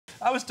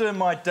I was doing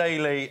my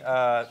daily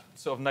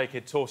sort of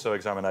naked torso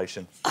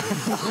examination.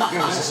 Just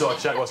to sort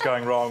of check what's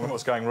going wrong and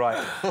what's going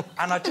right.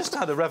 And I just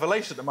had a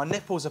revelation that my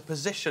nipples are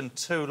positioned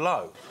too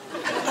low.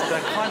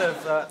 They're kind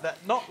of... they're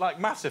not, like,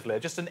 massively,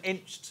 just an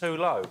inch too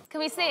low. Can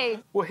we see?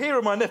 Well, here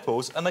are my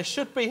nipples, and they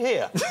should be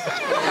here. And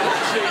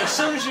actually, as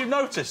soon as you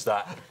notice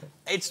that,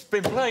 it's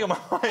been playing on my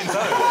mind.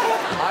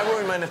 I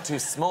worry mine are too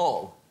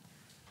small.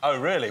 Oh,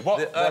 really?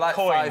 What They're like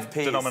coin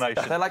 5p.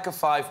 denomination? They're like a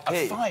 5p.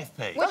 A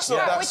 5p? Which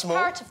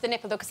part of the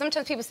nipple, though? Because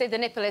sometimes people say the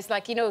nipple is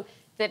like, you know,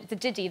 the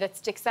diddy that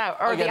sticks out.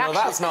 Or the actual...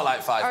 no, that's not like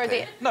 5p. Or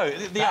the... No,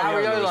 the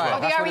areola as well.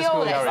 Oh, the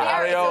areola. The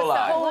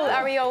areola. The whole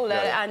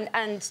areola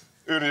and...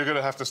 Una, you're going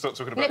to have to stop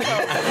talking about nipple.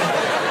 Katie,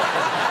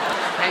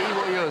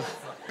 what are yours?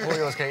 What are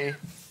yours, Katie?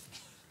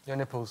 Your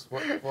nipples.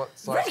 What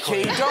size?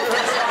 Ricky, don't...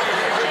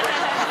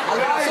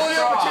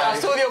 I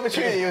saw the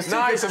opportunity. It was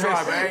nice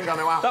try, but it ain't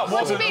gonna happen. That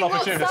wasn't an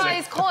opportunity. What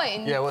size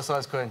coin? Yeah, what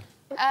size coin?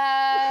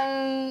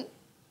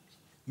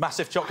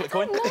 Massive chocolate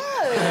coin? No. Like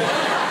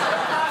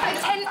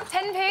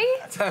 10p?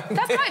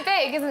 That's quite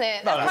big, isn't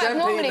it? That's quite 10p,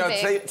 normally no,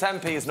 big.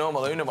 10p is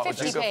normal. Una, what would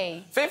you go?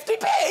 50p.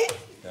 50p?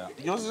 Yeah.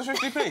 Yours is a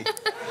 50p?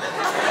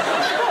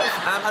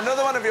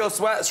 Another one of your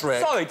sweats,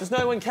 Rick. Sorry, does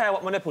no one care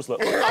what my nipples look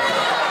like?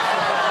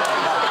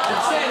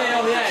 I'm sitting here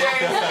on the edge.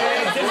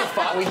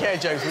 We care,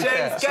 James, we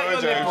care. James,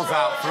 get your nipples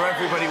out for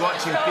everybody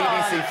watching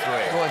BBC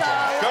 3. Go on,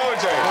 James. Go on,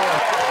 James.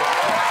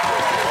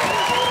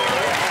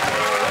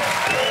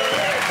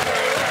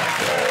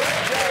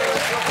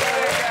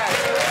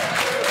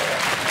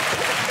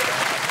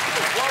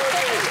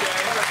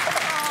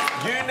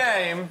 You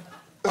name...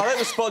 I don't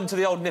respond to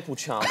the old nipple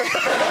charm. In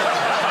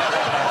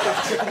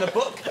the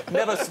book,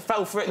 never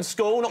fell for it in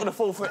school, not going to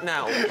fall for it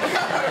now.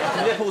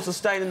 The nipples are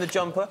staying in the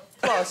jumper.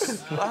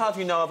 Plus, I have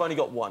you know I've only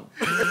got one.